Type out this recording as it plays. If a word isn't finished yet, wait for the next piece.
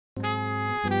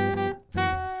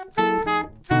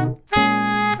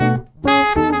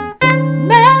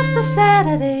a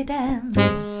Saturday dance.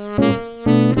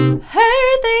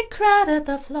 Heard they cried at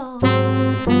the floor.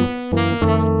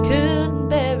 Couldn't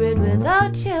bear it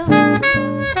without you.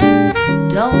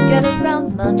 Don't get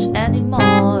around much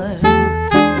anymore.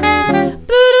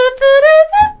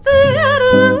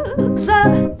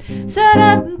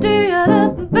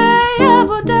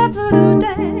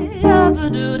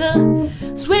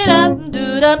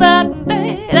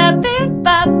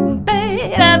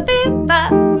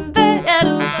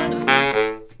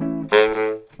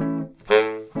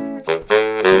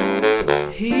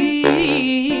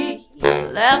 He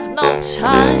left no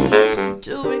time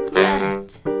to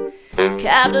regret.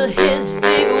 Capped his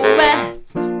cigarette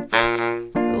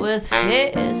with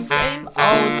his same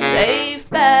old safe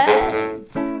bet,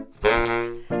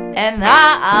 and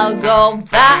I'll go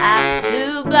back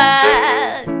to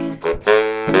black.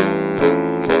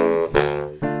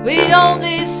 We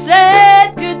only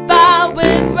said goodbye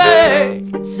with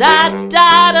words. I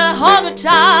died 100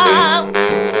 times.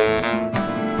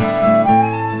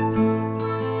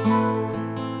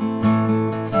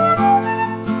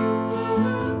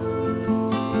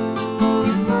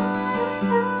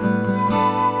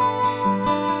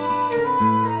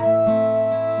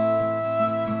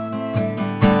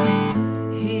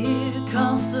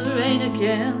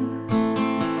 Again,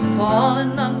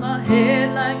 falling on my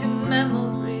head like a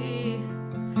memory,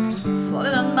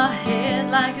 falling on my head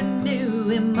like a new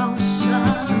emotion.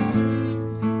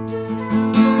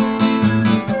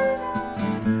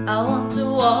 I want to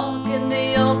walk in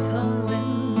the open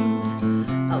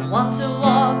wind. I want to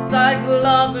walk like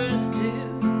lovers do.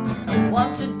 I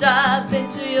want to dive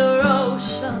into your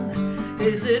ocean.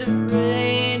 Is it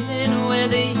raining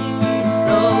with you?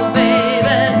 So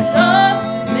baby, talk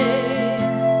to me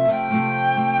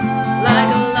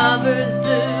like lovers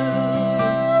do.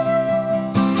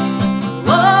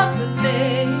 Walk with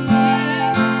me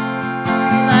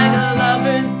like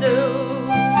lovers do.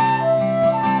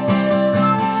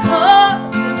 Talk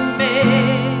to me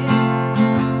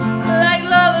like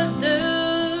lovers do.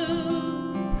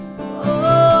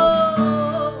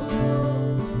 Oh,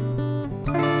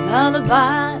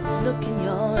 lullabies look in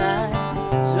your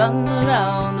eyes, run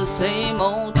around the same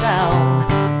old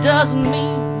town. Doesn't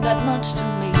mean that much to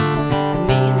me,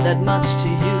 that much to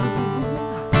you.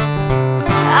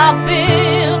 I've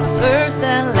been first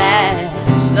and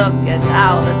last. Look at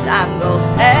how the time goes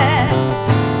past.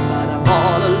 But I'm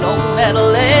all alone at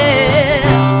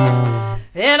last,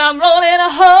 and I'm rolling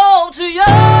home to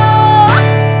you.